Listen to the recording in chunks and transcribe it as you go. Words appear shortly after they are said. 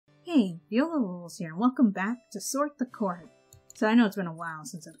Hey, Viola Rules here, and welcome back to Sort the Court. So I know it's been a while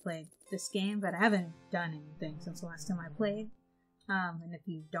since I played this game, but I haven't done anything since the last time I played. And if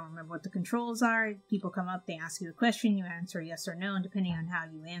you don't remember what the controls are, people come up, they ask you a question, you answer yes or no, and depending on how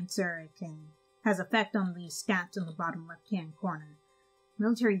you answer, it has effect on the stats in the bottom left-hand corner.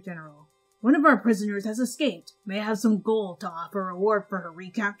 Military General. One of our prisoners has escaped. May I have some gold to offer reward for her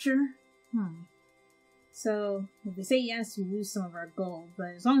recapture? So, if we say yes, we lose some of our gold, but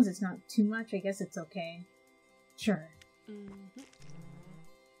as long as it's not too much, I guess it's okay. Sure.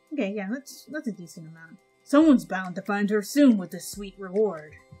 Okay, yeah, that's a decent amount. Someone's bound to find her soon with this sweet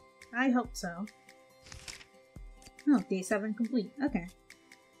reward. I hope so. Oh, day 7 complete. Okay.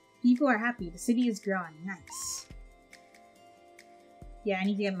 People are happy. The city is growing. Nice. Yeah, I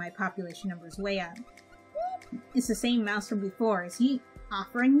need to get my population numbers way up. It's the same mouse from before. Is he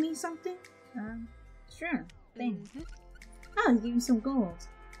offering me something? Sure. Thanks. Oh, he gave me some gold.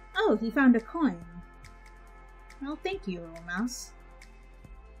 Oh, he found a coin. Well, thank you, little mouse.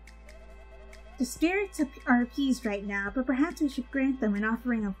 The spirits are appeased right now, but perhaps we should grant them an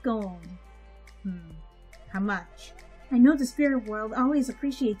offering of gold. How much? I know the spirit world always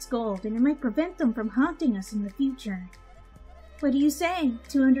appreciates gold, and it might prevent them from haunting us in the future. What do you say?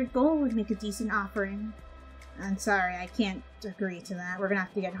 200 gold would make a decent offering. I'm sorry, I can't agree to that. We're gonna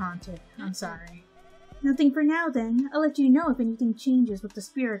have to get haunted. I'm sorry. Nothing for now, then. I'll let you know if anything changes with the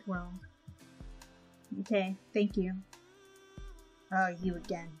spirit world. Okay, thank you. Oh, you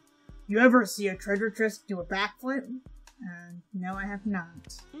again. You ever see a treasure chest do a backflip? No, I have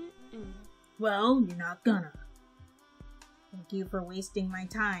not. Well, you're not gonna. Thank you for wasting my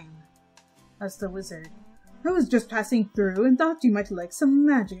time. That's the wizard. I was just passing through and thought you might like some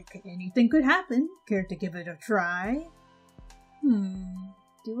magic. Anything could happen. Care to give it a try?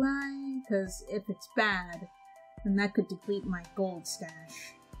 Do I? Because if it's bad, then that could deplete my gold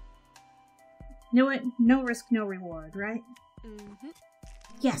stash. Know it? No risk, no reward, right?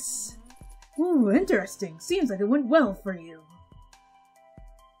 Yes! Ooh, interesting. Seems like it went well for you.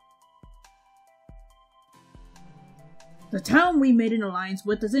 The town we made an alliance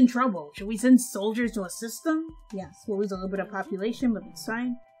with is in trouble. Should we send soldiers to assist them? Yes, we'll lose a little bit of population, but it's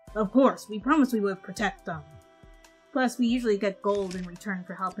fine. Of course, we promised we would protect them. Plus, we usually get gold in return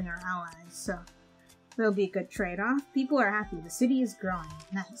for helping our allies, so that'll be a good trade-off. People are happy. The city is growing.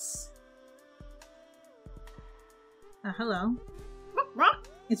 Nice. Hello.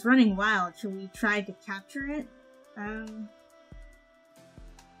 It's running wild. Should we try to capture it?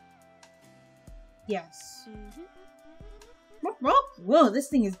 Yes. Whoa, this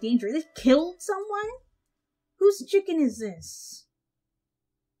thing is dangerous. It killed someone? Whose chicken is this?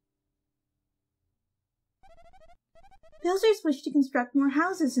 Builders wish to construct more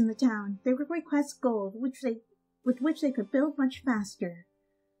houses in the town. They request gold, with which they could build much faster.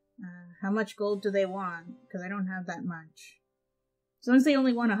 How much gold do they want? Because I don't have that much. As long as they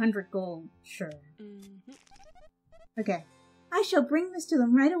only want 100 gold, sure. Okay. I shall bring this to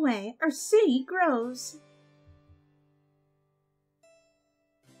them right away. Our city grows.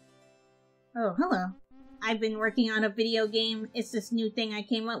 Oh, hello. I've been working on a video game. It's this new thing I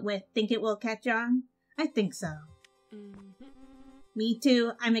came up with. Think it will catch on? I think so. Me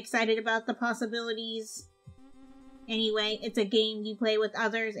too. I'm excited about the possibilities. Anyway, it's a game you play with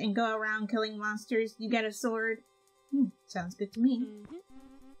others and go around killing monsters. You get a sword. Sounds good to me.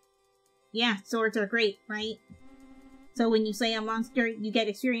 Yeah, swords are great, right? So when you slay a monster, you get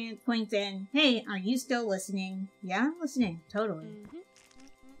experience points and, hey, are you still listening? Yeah, I'm listening. Totally.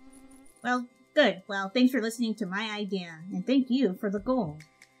 Well, good. Well, thanks for listening to my idea, and thank you for the gold.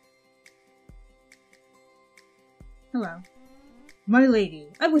 Hello. My lady,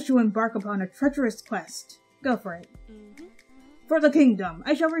 I wish to embark upon a treacherous quest. Go for it. For the kingdom,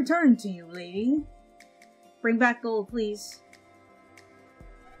 I shall return to you, lady. Bring back gold, please.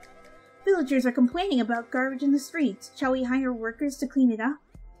 Villagers are complaining about garbage in the streets. Shall we hire workers to clean it up?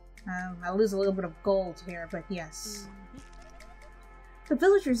 I'll lose a little bit of gold here, but yes. The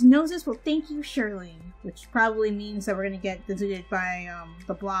villagers' noses will thank you surely. Which probably means that we're gonna get visited by,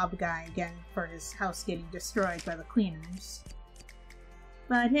 the blob guy again for his house getting destroyed by the cleaners.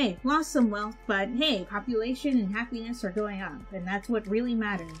 But hey, lost some wealth, but hey, population and happiness are going up, and that's what really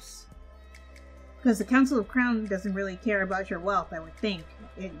matters. Because the Council of Crown doesn't really care about your wealth, I would think.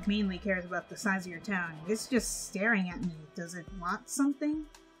 It mainly cares about the size of your town. It's just staring at me. Does it want something?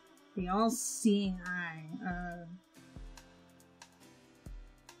 The all-seeing eye.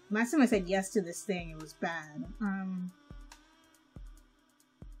 Last time I said yes to this thing, it was bad. I'm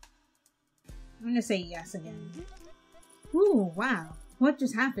gonna say yes again. Ooh, wow. What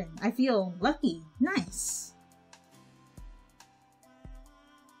just happened? I feel lucky. Nice.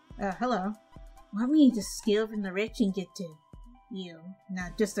 Hello. Want me to steal from the rich and get to you?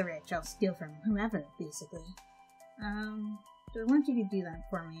 Not just the rich, I'll steal from whoever, basically. So I want you to do that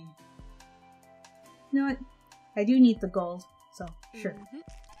for me. You know what? I do need the gold, so sure.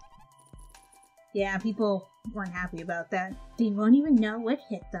 Yeah, people weren't happy about that. They won't even know what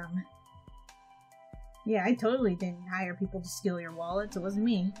hit them. Yeah, I totally didn't hire people to steal your wallets. It wasn't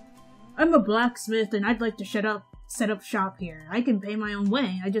me. I'm a blacksmith and I'd like to set up shop here. I can pay my own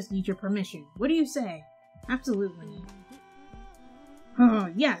way. I just need your permission. What do you say? Absolutely.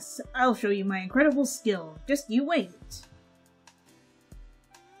 Oh, yes. I'll show you my incredible skill. Just you wait.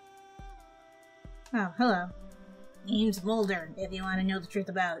 Oh, hello. Name's Mulder. If you want to know the truth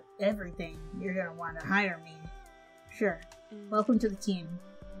about everything, you're gonna want to hire me. Sure. Welcome to the team.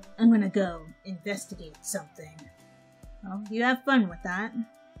 I'm gonna go investigate something. Well, you have fun with that.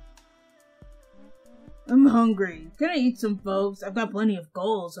 I'm hungry. Can I eat some, folks? I've got plenty of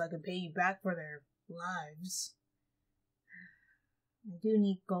gold so I can pay you back for their lives. I do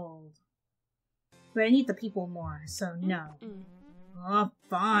need gold. But I need the people more, so no. Oh,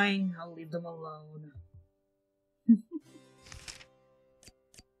 fine. I'll leave them alone.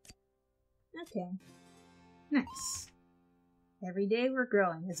 Okay. Nice. Every day we're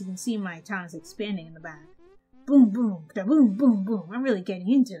growing. As you can see, my town is expanding in the back. Boom, boom, da-boom, boom, boom. I'm really getting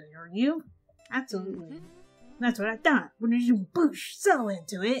into it, are you? Absolutely. That's what I thought. When you boosh so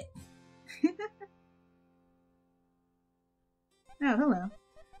into it. Oh, hello.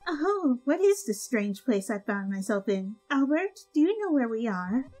 Oh, what is this strange place I found myself in? Albert, do you know where we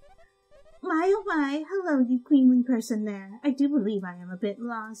are? My, oh my, hello, you queenly person there. I do believe I am a bit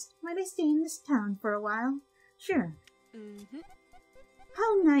lost. Might I stay in this town for a while? Sure.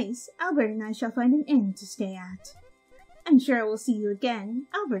 How nice. Albert and I shall find an inn to stay at. I'm sure I will see you again.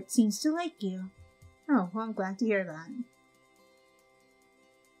 Albert seems to like you. Oh, well, I'm glad to hear that.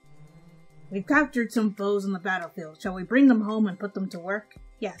 We've captured some foes on the battlefield. Shall we bring them home and put them to work?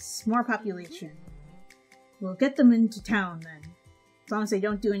 Yes, more population. We'll get them into town then. As long as they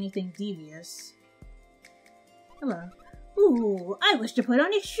don't do anything devious. Hello. Ooh, I wish to put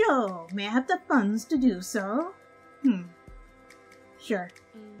on a show. May I have the funds to do so? Sure.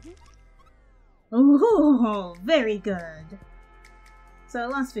 Ooh, very good. So I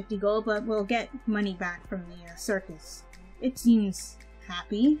lost 50 gold, but we'll get money back from the circus. It seems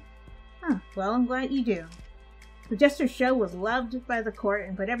happy. Huh, well, I'm glad you do. The Jester's show was loved by the court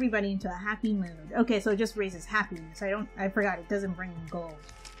and put everybody into a happy mood. Okay, so it just raises happiness. I forgot, it doesn't bring in gold.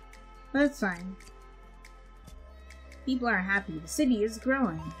 But that's fine. People are happy. The city is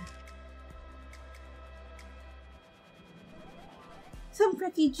growing. Some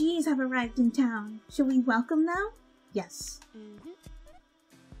refugees have arrived in town. Shall we welcome them? Yes.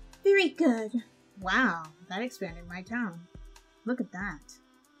 Very good. Wow, that expanded my town. Look at that.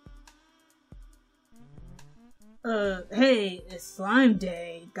 Hey, it's Slime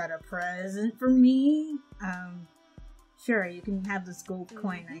Day. Got a present for me? Sure, you can have this gold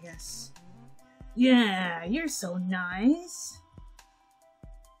coin, I guess. Yeah, you're so nice.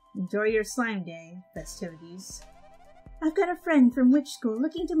 Enjoy your Slime Day festivities. I've got a friend from witch school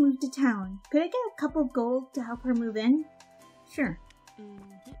looking to move to town. Could I get a couple gold to help her move in? Sure.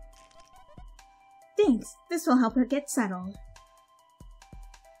 Thanks, this will help her get settled.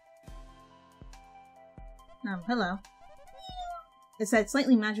 Hello. It's that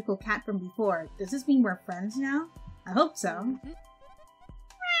slightly magical cat from before. Does this mean we're friends now? I hope so.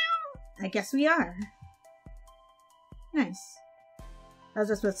 I guess we are. Nice. I was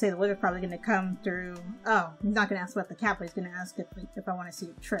just about to say the wizard's probably going to come through. Oh, he's not going to ask about the cat, but he's going to ask if I want to see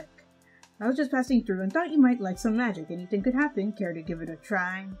a trick. I was just passing through and thought you might like some magic. Anything could happen. Care to give it a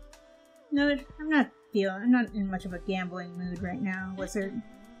try? No, I'm not in much of a gambling mood right now, wizard.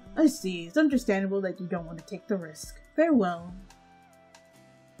 I see. It's understandable that you don't want to take the risk. Farewell.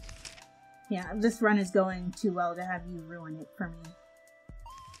 Yeah, this run is going too well to have you ruin it for me.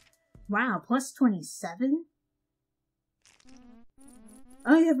 Wow, plus 27?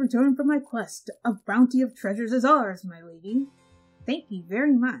 I have returned from my quest. A bounty of treasures is ours, my lady. Thank you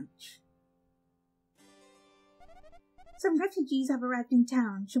very much. Some refugees have arrived in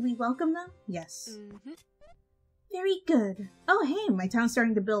town. Should we welcome them? Yes. Very good. Oh, hey, my town's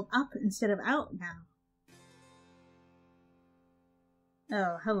starting to build up instead of out now.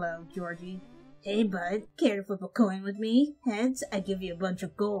 Oh, hello, Georgie. Hey, bud. Care to flip a coin with me? Heads, I give you a bunch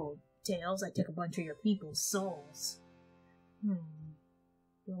of gold. Tails, I take a bunch of your people's souls. Do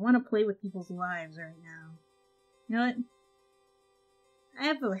I want to play with people's lives right now? You know what? I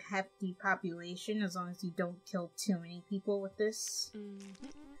have a hefty population as long as you don't kill too many people with this.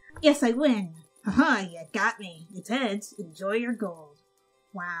 Yes, I win! Haha, you got me. It's heads. Enjoy your gold.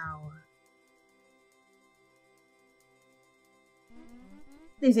 Wow.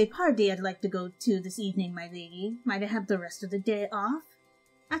 There's a party I'd like to go to this evening, my lady. Might I have the rest of the day off?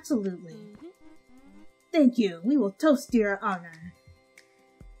 Absolutely. Thank you. We will toast to your honor.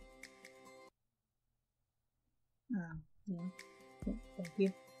 Yeah. Thank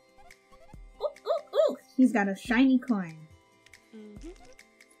you. Ooh! He's got a shiny coin.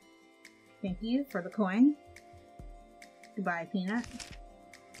 Thank you for the coin. Goodbye, Peanut.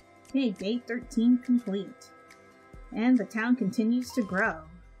 Okay, day 13 complete. And the town continues to grow.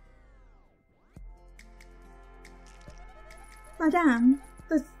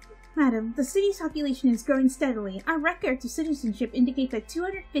 Madam, the city's population is growing steadily. Our records of citizenship indicate that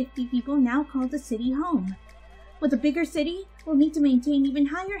 250 people now call the city home. With a bigger city, we'll need to maintain even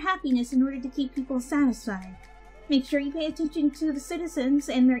higher happiness in order to keep people satisfied. Make sure you pay attention to the citizens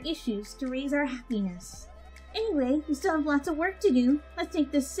and their issues to raise our happiness. Anyway, we still have lots of work to do. Let's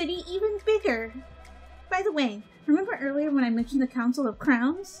make this city even bigger. By the way, remember earlier when I mentioned the Council of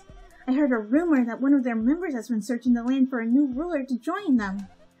Crowns? I heard a rumor that one of their members has been searching the land for a new ruler to join them.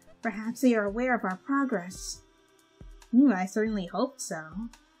 Perhaps they are aware of our progress. I certainly hope so.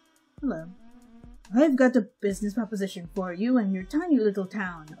 Hello. I've got a business proposition for you and your tiny little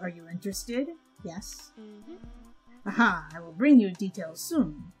town. Are you interested? Yes. Aha, I will bring you details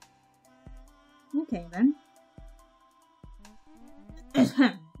soon. Okay then.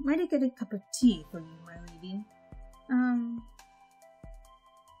 Might I get a cup of tea for you, my lady?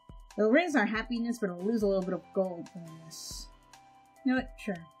 It'll raise our happiness, but it'll lose a little bit of gold from this. You know what?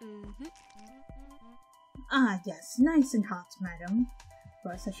 Sure. Ah, yes, nice and hot, madam. Of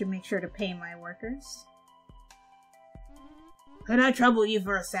course, I should make sure to pay my workers. Could I trouble you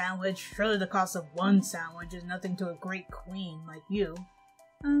for a sandwich? Surely the cost of one sandwich is nothing to a great queen like you.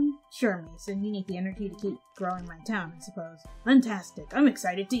 Sure, Mason. You need the energy to keep growing my town, I suppose. Fantastic. I'm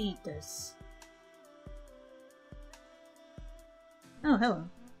excited to eat this. Oh, hello.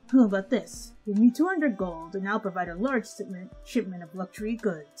 How about this? Give me 200 gold, and I'll provide a large shipment of luxury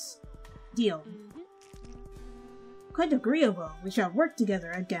goods. Deal. Quite agreeable. We shall work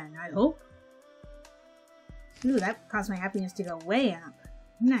together again, I hope. Ooh, that caused my happiness to go way up.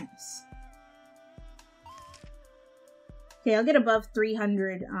 Nice. Okay, I'll get above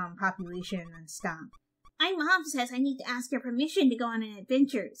 300 population and stop. My mom says I need to ask your permission to go on an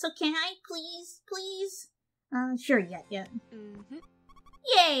adventure, so can I, please? Please? Sure, yeah.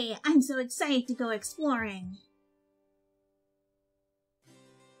 Yay! I'm so excited to go exploring.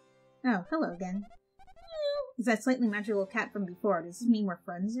 Oh, hello again. Is that slightly magical cat from before? Does this mean we're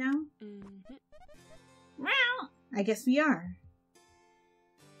friends now? Meow! I guess we are.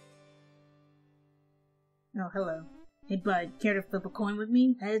 Oh, hello. Hey bud, care to flip a coin with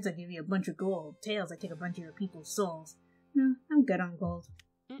me? Heads, I give you a bunch of gold. Tails, I take a bunch of your people's souls. No, I'm good on gold.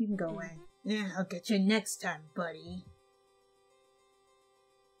 You can go away. Yeah, I'll get you next time, buddy.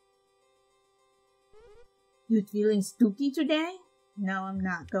 You feeling stooky today? No, I'm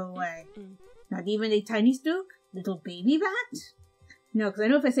not. Go away. Not even a tiny stook? Little baby bat? No, because I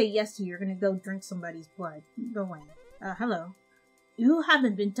know if I say yes to you, you're gonna go drink somebody's blood. Go away. Hello. You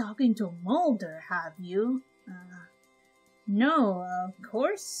haven't been talking to Mulder, have you? No, of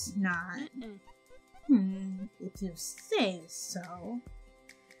course not. If you say so.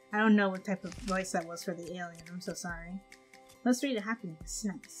 I don't know what type of voice that was for the alien. I'm so sorry. Let's read a happiness.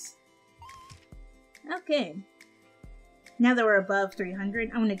 Nice. Okay. Now that we're above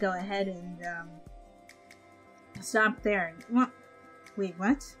 300, I'm going to go ahead and stop there. Wait,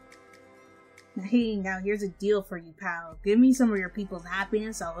 what? Hey, now here's a deal for you, pal. Give me some of your people's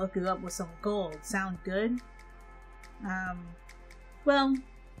happiness, I'll hook you up with some gold. Sound good? Well,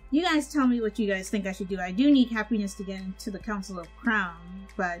 you guys tell me what you guys think I should do. I do need happiness to get into the Council of Crown,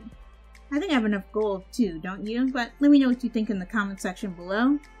 but I think I have enough gold too, don't you? But let me know what you think in the comment section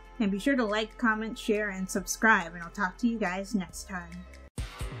below. And be sure to like, comment, share, and subscribe, and I'll talk to you guys next time.